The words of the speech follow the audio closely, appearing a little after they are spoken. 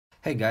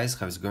Hey guys,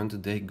 how's it going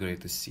today?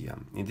 Great to see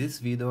you. In this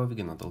video we're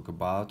gonna talk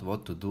about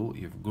what to do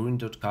if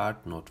Greendot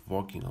card not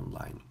working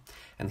online.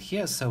 And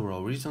here are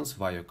several reasons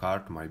why your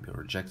card might be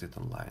rejected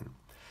online.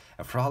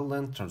 A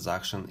fraudulent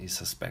transaction is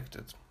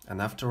suspected.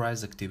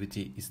 Unauthorized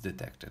activity is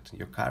detected.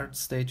 Your card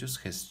status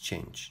has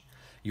changed.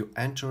 You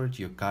entered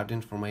your card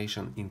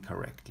information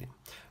incorrectly.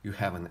 You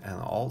have an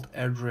old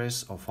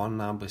address or phone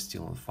number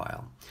still on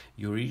file.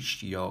 You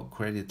reached your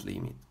credit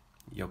limit.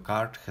 Your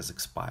card has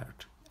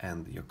expired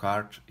and your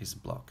card is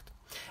blocked.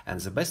 And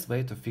the best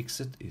way to fix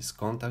it is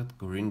contact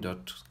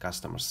Greendot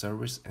customer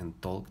service and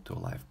talk to a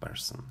live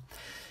person.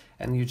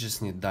 And you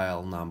just need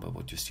dial number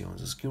what you see on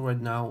the screen right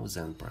now,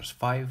 then press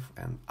 5,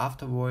 and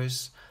after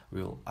voice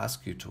will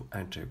ask you to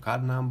enter your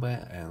card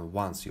number, and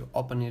once you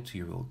open it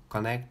you will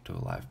connect to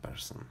a live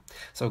person.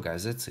 So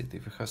guys, that's it.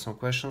 If you have some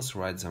questions,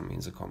 write them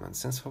in the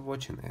comments. Thanks for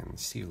watching and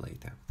see you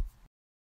later.